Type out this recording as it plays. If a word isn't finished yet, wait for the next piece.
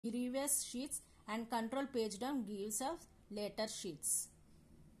previous sheets, and control page down gives us later sheets.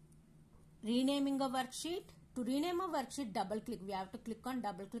 Renaming a worksheet. To rename a worksheet, double click. We have to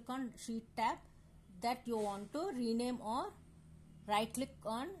double click on sheet tab that you want to rename, or right click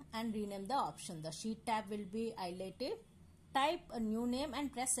on and rename the option. The sheet tab will be highlighted. Type a new name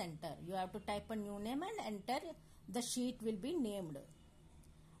and press enter. You have to type a new name and enter. The sheet will be named.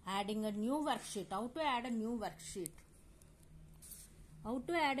 Adding a new worksheet. How to add a new worksheet? How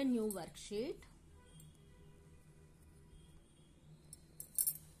to add a new worksheet?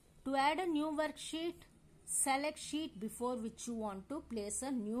 To add a new worksheet, select sheet before which you want to place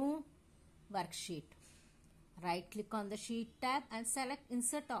a new worksheet. Right click on the sheet tab and select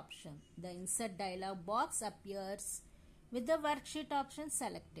insert option. The insert dialog box appears with the worksheet option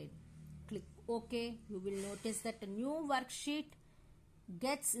selected. Click OK. You will notice that a new worksheet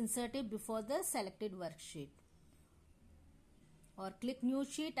gets inserted before the selected worksheet. Or click new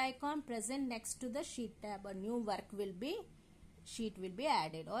sheet icon present next to the sheet tab. A new sheet will be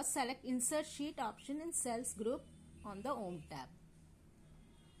added. Or select insert sheet option in cells group on the home tab.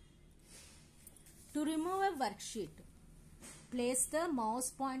 To remove a worksheet, place the mouse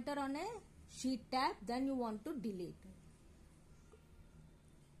pointer on a sheet tab, then you want to delete.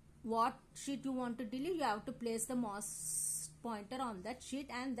 What sheet you want to delete? You have to place the mouse pointer on that sheet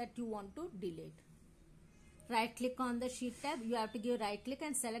and that you want to delete. Right click on the sheet tab. You have to give right click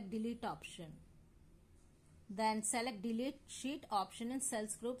and select delete option. Then select delete sheet option in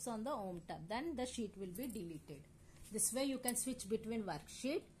cells groups on the home tab. Then the sheet will be deleted. This way you can switch between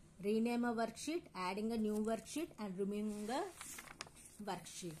worksheet, rename a worksheet, adding a new worksheet, and removing a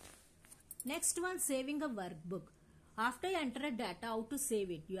worksheet. Next one, saving a workbook. After you enter a data, how to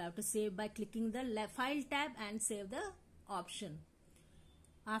save it? You have to save by clicking the file tab and save the option.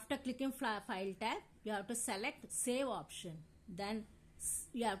 After clicking file tab, you have to select save option. Then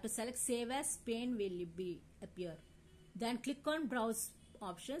you have to select save as pane will be appear. Then click on browse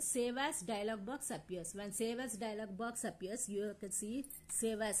option. Save as dialog box appears. When save as dialog box appears, you can see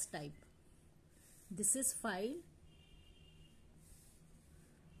save as type. This is file.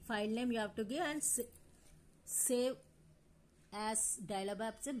 File name you have to give and save as dialog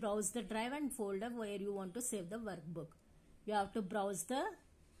box. Browse the drive and folder where you want to save the workbook. You have to browse the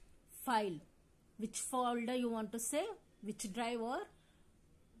file. Which folder you want to save, which drive or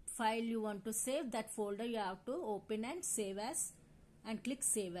file you want to save, that folder you have to open and save as and click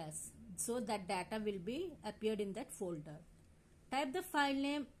save as. So that data will be appeared in that folder. Type the file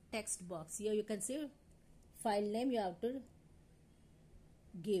name text box. Here you can see file name you have to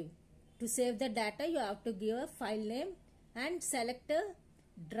give. To save the data you have to give a file name and select a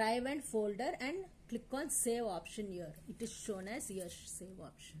drive and folder and click on save option here. It is shown as here save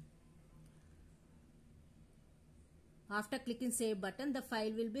option. After clicking save button, the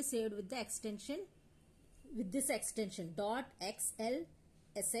file will be saved with the extension, with this extension .xlsx.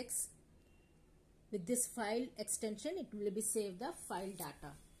 With this file extension, it will be saved the file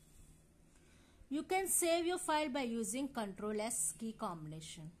data. You can save your file by using Ctrl S key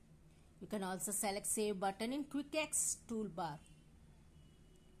combination. You can also select save button in quick X toolbar.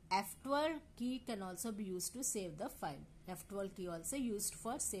 F12 key can also be used to save the file. F12 key also used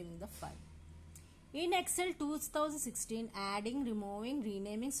for saving the file. In Excel 2016, adding, removing,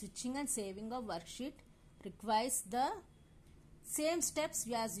 renaming, switching and saving a worksheet requires the same steps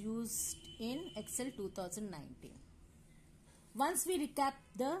as used in Excel 2019. Once we recap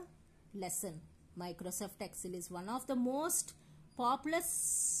the lesson, Microsoft Excel is one of the most popular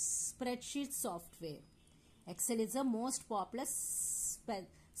spreadsheet software. Excel is the most popular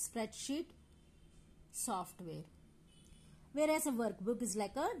spreadsheet software. Whereas a workbook is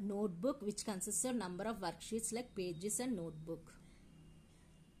like a notebook which consists of number of worksheets like pages and notebook.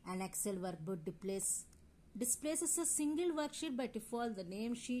 An Excel workbook displays as a single worksheet by default the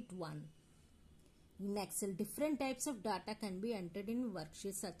name sheet 1. In Excel, different types of data can be entered in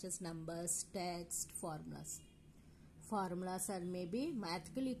worksheets such as numbers, text, formulas. Formulas are maybe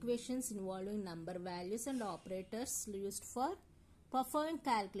mathematical equations involving number values and operators used for performing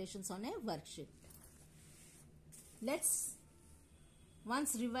calculations on a worksheet. Let's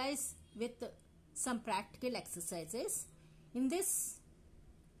once revise with some practical exercises. In this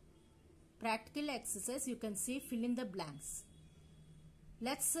practical exercise, you can see fill in the blanks.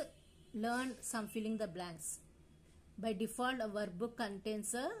 Let's learn some filling the blanks. By default, a workbook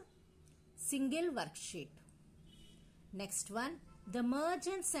contains a single worksheet. Next one, the merge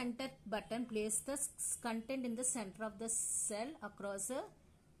and center button places the content in the center of the cell across a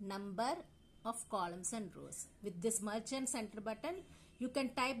number of columns and rows. With this merge and center button, you can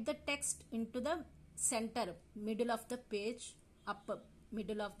type the text into the center, middle of the page, up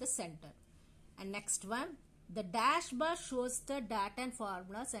middle of the center. And next one, the dash bar shows the data and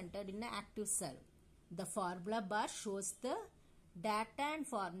formulas entered in an active cell. The formula bar shows the data and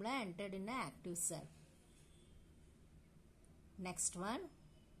formula entered in an active cell. Next one,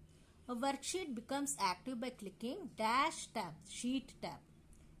 a worksheet becomes active by clicking dash tab, sheet tab.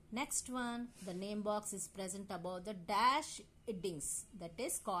 Next one, the name box is present above the dash headings, that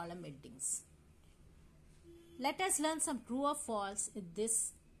is column headings. Let us learn some true or false in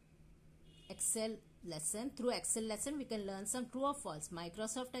this Excel lesson. Through Excel lesson, we can learn some true or false.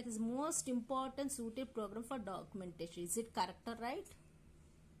 Microsoft Excel is most important suited program for documentation. Is it correct or right?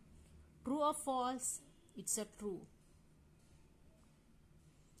 True or false? It's a true.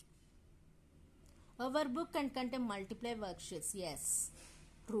 Our book can contain multiple worksheets. Yes,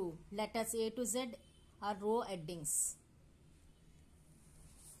 true. Letters A to Z are row headings.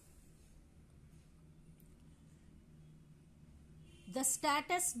 The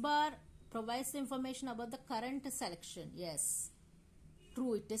status bar provides the information about the current selection. Yes,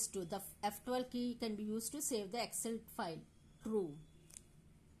 true, it is true. The F12 key can be used to save the Excel file. True.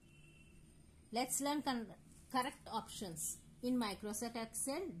 Let's learn correct options. In Microsoft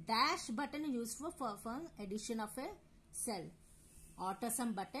Excel, dash button is used for perform addition of a cell.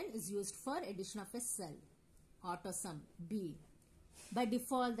 AutoSum button is used for addition of a cell. AutoSum. B. By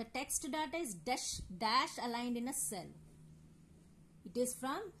default, the text data is dash aligned in a cell. It is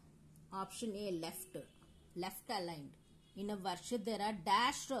from option A, left aligned. In a worksheet, there are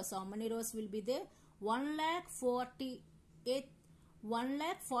dash rows. How many rows will be there?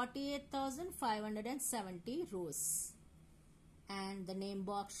 1,48,570 rows. And the name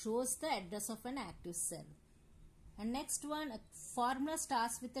box shows the address of an active cell. And next one, a formula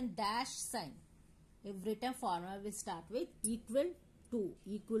starts with a dash sign. Every time formula will start with equal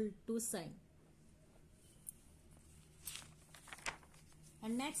to sign.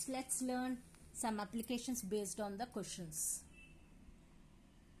 And next, let's learn some applications based on the questions.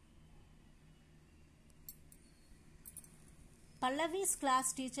 Pallavi's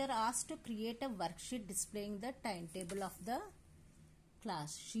class teacher asked to create a worksheet displaying the timetable of the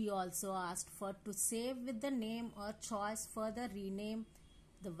class. She also asked to save with the name or choice further rename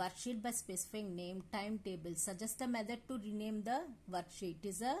the worksheet by specifying name timetable. Suggest the method to rename the worksheet. It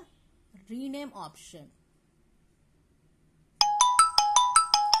is a rename option.